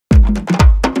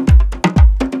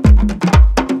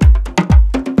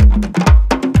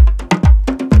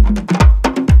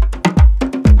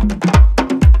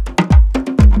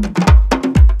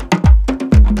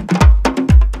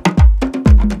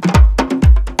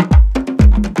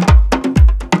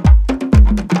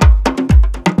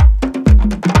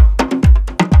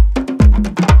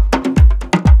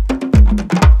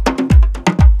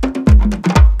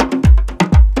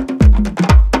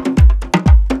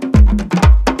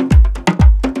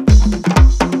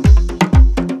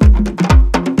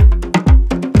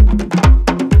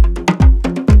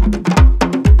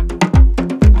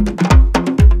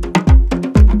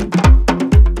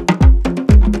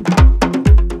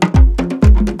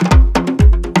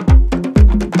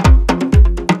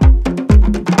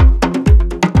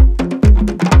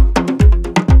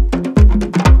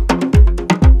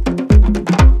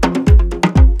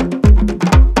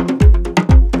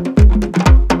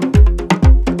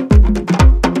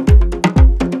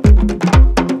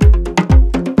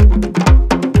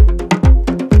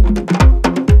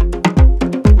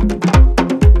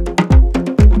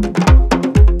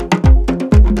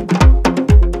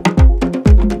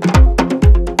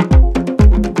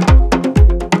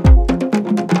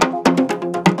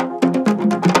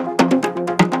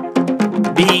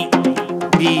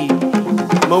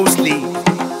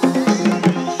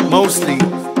Mostly,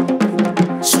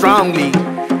 strongly,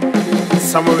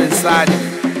 somewhere inside,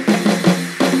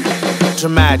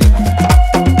 dramatic.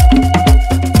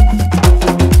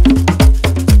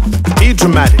 Be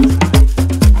dramatic.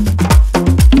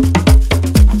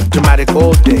 Dramatic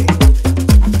all day.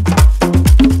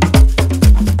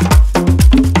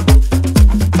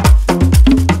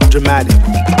 Dramatic.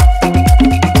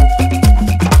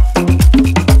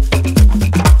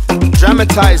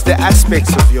 Dramatize the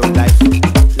aspects of your life,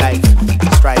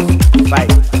 strife, fight.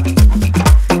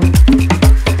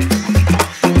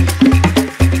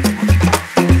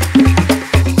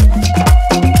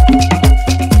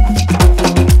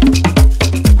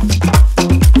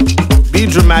 Be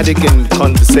dramatic in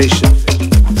conversation.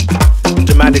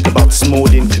 Dramatic about small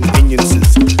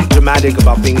inconveniences. Dramatic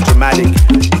about being dramatic.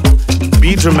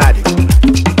 Be dramatic.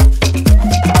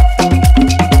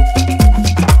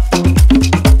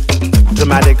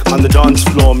 Dramatic on the dance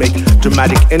floor, make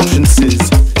dramatic entrances.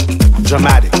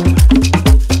 Dramatic.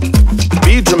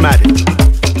 Be dramatic.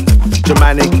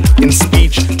 Dramatic in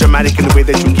speech, dramatic in the way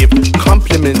that you give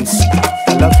compliments.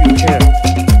 I love you here.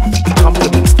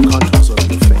 Compliments the contours of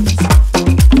your face.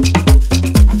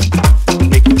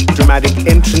 Make dramatic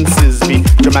entrances, be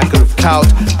dramatic of couch,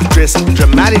 dress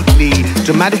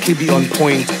dramatically be on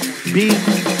point. Be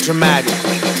dramatic.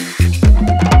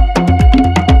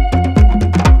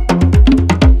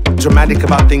 Dramatic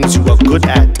about things you are good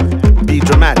at. Be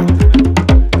dramatic.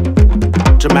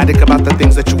 Dramatic about the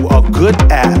things that you are good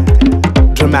at.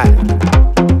 Dramatic.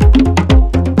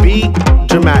 Be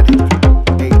dramatic.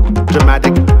 A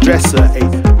dramatic dresser,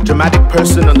 a dramatic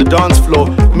person on the dance floor.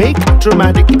 Make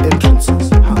dramatic entrances.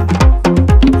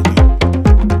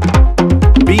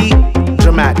 Be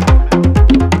dramatic.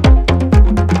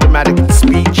 Dramatic in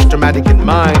speech, dramatic in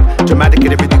mind, dramatic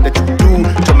in everything that you do,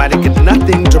 dramatic in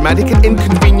nothing, dramatic in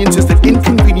inconveniences that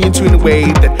inconvenience you in a way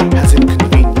that has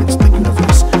inconvenienced the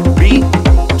universe. Be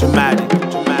dramatic.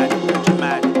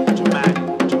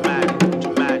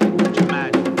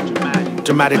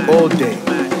 Dramatic all day.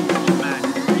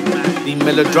 The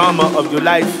melodrama of your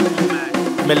life,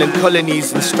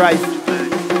 melancholies and strife.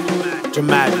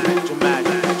 Dramatic.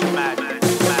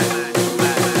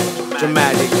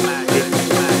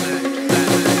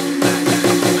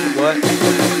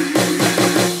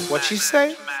 What she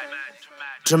say?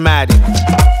 Dramatic.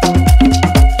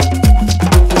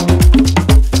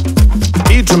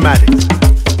 Be dramatic.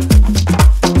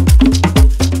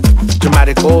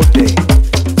 Dramatic all day.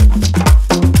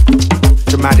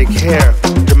 Dramatic hair,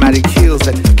 dramatic heels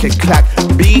that click clack.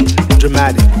 Be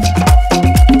dramatic.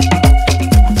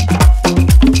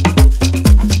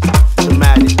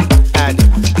 Dramatic, add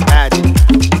it.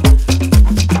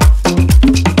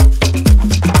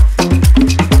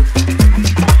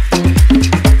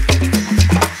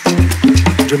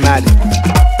 Dramatic.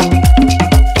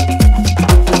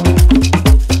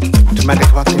 Dramatic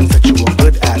about things that you are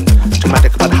good at.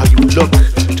 Dramatic about how you look.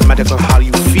 Dramatic about how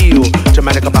you feel.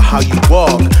 Dramatic about how you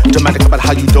walk. Dramatic about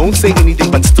how you don't say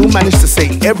anything but still manage to say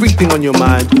everything on your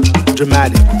mind.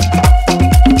 Dramatic.